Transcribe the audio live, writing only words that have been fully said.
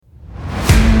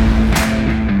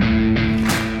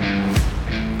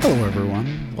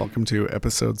welcome to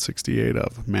episode 68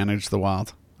 of Manage the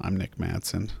Wild. I'm Nick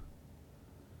Madsen.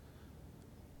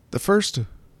 The first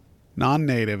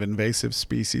non-native invasive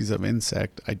species of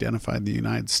insect identified in the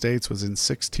United States was in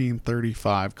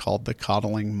 1635, called the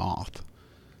codling moth.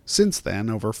 Since then,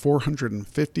 over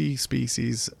 450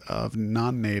 species of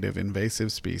non-native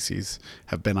invasive species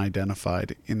have been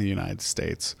identified in the United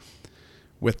States,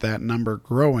 with that number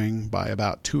growing by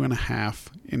about 2.5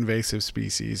 invasive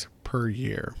species per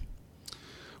year.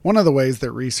 One of the ways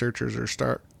that researchers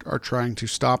are trying to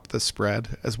stop the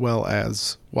spread, as well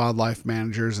as wildlife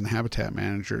managers and habitat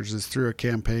managers, is through a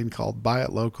campaign called Buy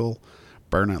It Local,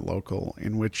 Burn It Local,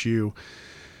 in which you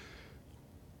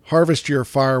harvest your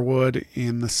firewood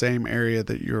in the same area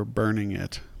that you're burning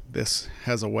it. This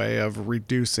has a way of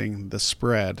reducing the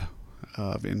spread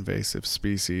of invasive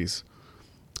species.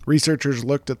 Researchers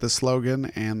looked at the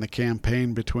slogan and the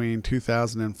campaign between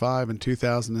 2005 and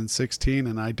 2016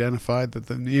 and identified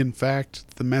that, in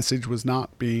fact, the message was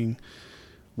not being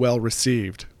well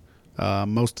received.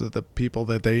 Most of the people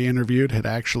that they interviewed had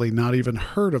actually not even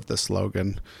heard of the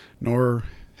slogan, nor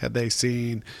had they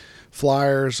seen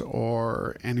flyers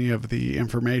or any of the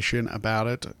information about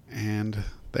it, and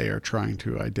they are trying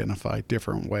to identify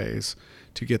different ways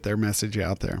to get their message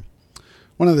out there.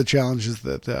 One of the challenges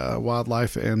that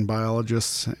wildlife and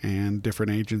biologists and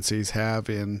different agencies have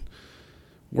in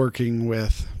working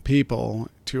with people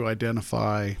to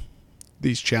identify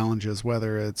these challenges,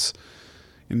 whether it's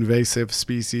invasive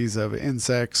species of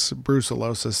insects,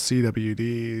 brucellosis,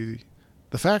 CWD,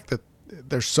 the fact that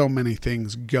there's so many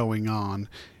things going on,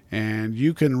 and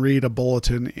you can read a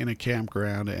bulletin in a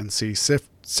campground and see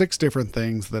six different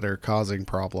things that are causing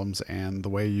problems and the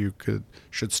way you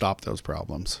should stop those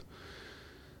problems.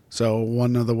 So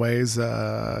one of the ways,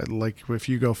 like if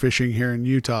you go fishing here in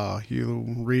Utah, you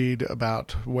read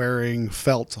about wearing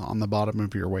felt on the bottom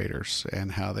of your waders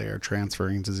and how they are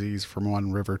transferring disease from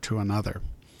one river to another.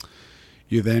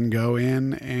 You then go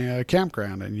in a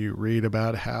campground and you read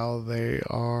about how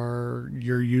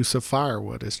your use of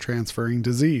firewood is transferring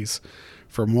disease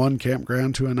from one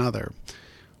campground to another.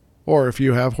 Or if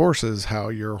you have horses, how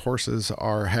your horses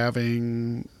are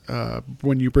having,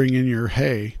 when you bring in your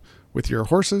hay, with your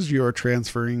horses, you are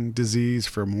transferring disease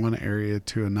from one area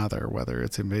to another, whether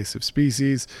it's invasive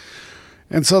species.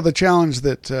 And so the challenge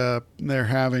that they're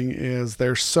having is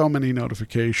there's so many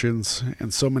notifications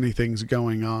and so many things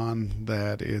going on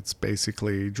that it's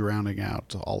basically drowning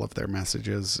out all of their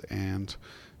messages, and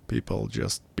people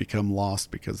just become lost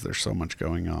because there's so much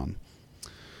going on.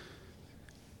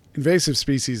 Invasive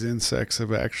species insects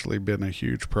have actually been a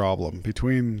huge problem.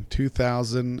 Between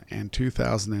 2000 and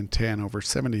 2010, over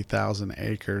 70,000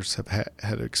 acres have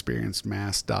had experienced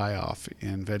mass die-off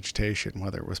in vegetation,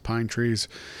 whether it was pine trees,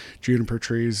 juniper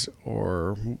trees,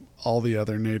 or all the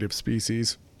other native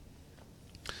species.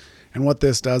 And what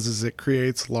this does is it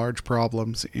creates large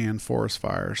problems in forest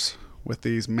fires. With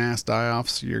these mass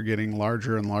die-offs, you're getting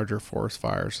larger and larger forest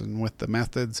fires, and with the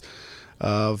methods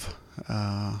of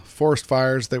forest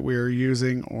fires that we are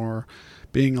using or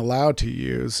being allowed to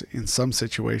use in some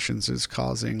situations is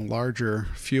causing larger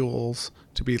fuels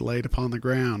to be laid upon the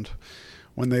ground.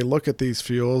 When they look at these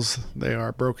fuels, they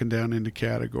are broken down into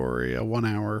category: a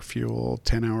 1-hour fuel,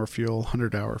 10-hour fuel,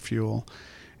 100-hour fuel.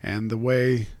 And the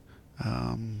way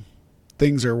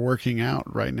things are working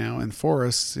out right now in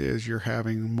forests is you're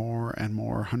having more and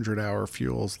more 100-hour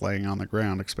fuels laying on the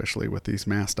ground, especially with these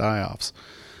mass die-offs.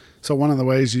 So one of the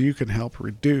ways you can help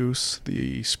reduce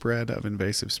the spread of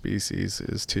invasive species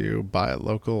is to buy it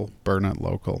local, burn it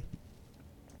local.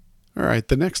 All right,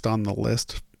 the next on the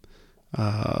list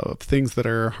of things that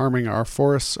are harming our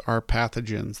forests are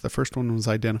pathogens. The first one was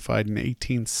identified in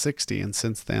 1860, and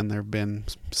since then there have been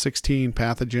 16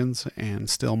 pathogens and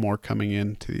still more coming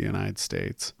into the United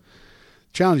States.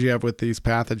 The challenge you have with these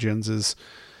pathogens is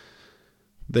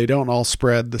they don't all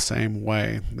spread the same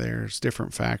way. There's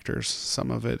different factors. Some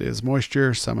of it is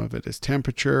moisture, some of it is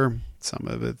temperature, some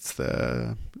of it's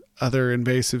the other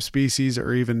invasive species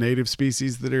or even native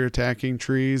species that are attacking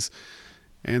trees.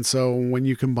 And so when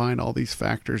you combine all these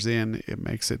factors in, it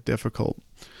makes it difficult.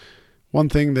 One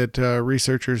thing that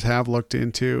researchers have looked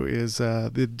into is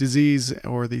the disease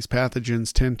or these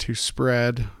pathogens tend to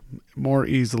spread more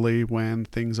easily when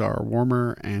things are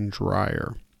warmer and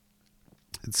drier.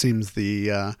 It seems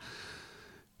the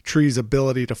tree's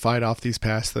ability to fight off these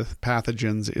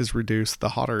pathogens is reduced the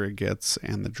hotter it gets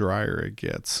and the drier it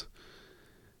gets.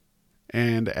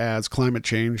 And as climate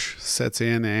change sets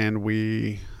in and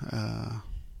we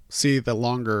see the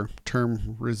longer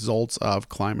term results of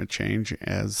climate change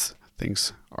as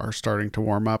things are starting to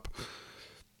warm up,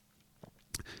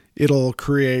 it'll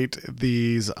create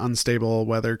these unstable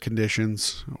weather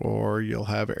conditions, or you'll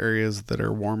have areas that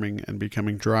are warming and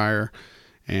becoming drier,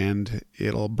 and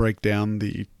it'll break down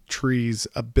the tree's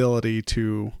ability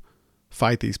to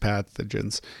fight these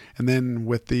pathogens. And then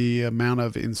with the amount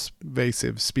of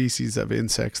invasive species of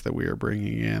insects that we are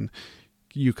bringing in,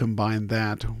 you combine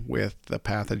that with the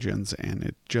pathogens, and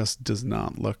it just does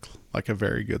not look like a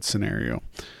very good scenario.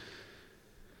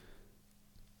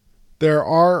 There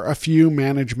are a few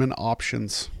management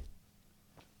options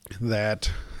that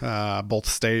both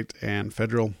state and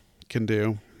federal can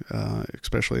do,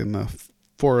 especially in the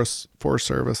Forest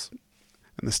Service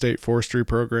and the state forestry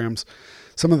programs.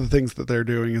 Some of the things that they're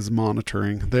doing is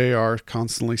monitoring. They are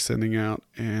constantly sending out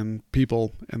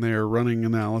people, and they are running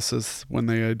analysis when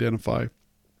they identify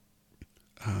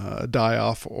a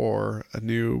die-off or a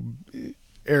new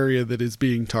area that is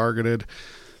being targeted.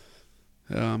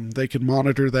 They can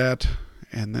monitor that,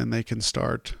 and then they can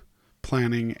start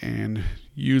planning and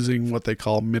using what they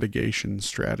call mitigation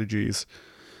strategies.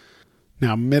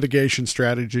 Now, mitigation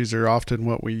strategies are often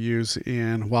what we use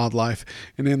in wildlife,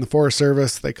 and in the Forest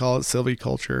Service, they call it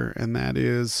silviculture, and that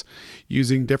is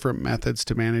using different methods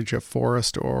to manage a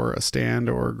forest or a stand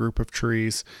or a group of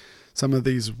trees. Some of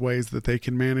these ways that they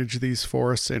can manage these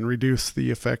forests and reduce the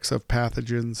effects of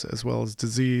pathogens as well as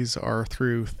disease are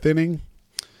through thinning,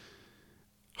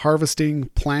 harvesting,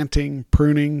 planting,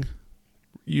 pruning,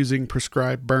 using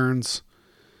prescribed burns.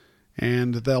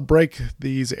 And they'll break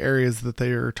these areas that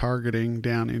they are targeting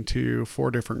down into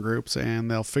 4 different groups, and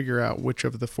they'll figure out which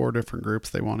of the 4 different groups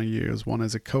they want to use. One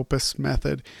is a coppice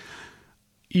method,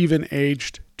 even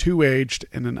aged, 2-aged,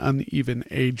 and an uneven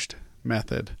aged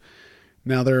method.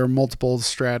 Now, there are multiple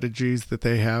strategies that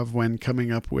they have when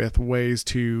coming up with ways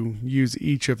to use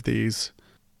each of these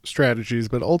strategies,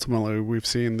 but ultimately we've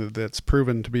seen that that's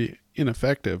proven to be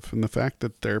ineffective. And the fact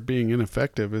that they're being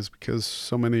ineffective is because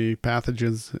so many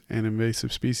pathogens and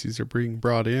invasive species are being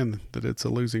brought in that it's a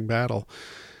losing battle.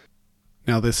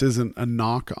 Now, this isn't a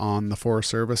knock on the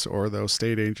Forest Service or those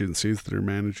state agencies that are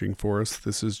managing forests.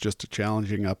 This is just a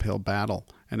challenging uphill battle,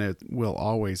 and it will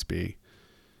always be.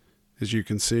 As you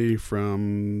can see,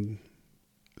 from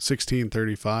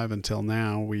 1635 until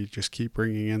now, we just keep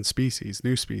bringing in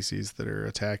new species that are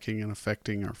attacking and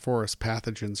affecting our forests.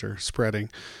 Pathogens are spreading.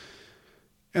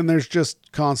 And there's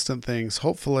just constant things.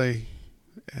 Hopefully,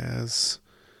 as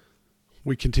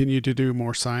we continue to do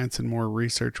more science and more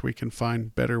research, we can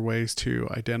find better ways to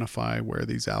identify where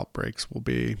these outbreaks will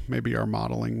be. Maybe our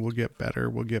modeling will get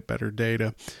better. We'll get better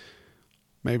data.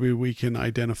 Maybe we can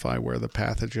identify where the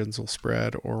pathogens will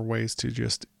spread, or ways to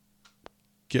just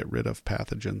get rid of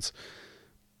pathogens.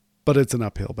 But it's an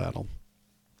uphill battle.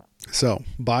 So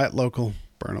buy it local,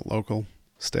 burn it local,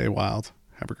 stay wild.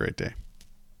 Have a great day.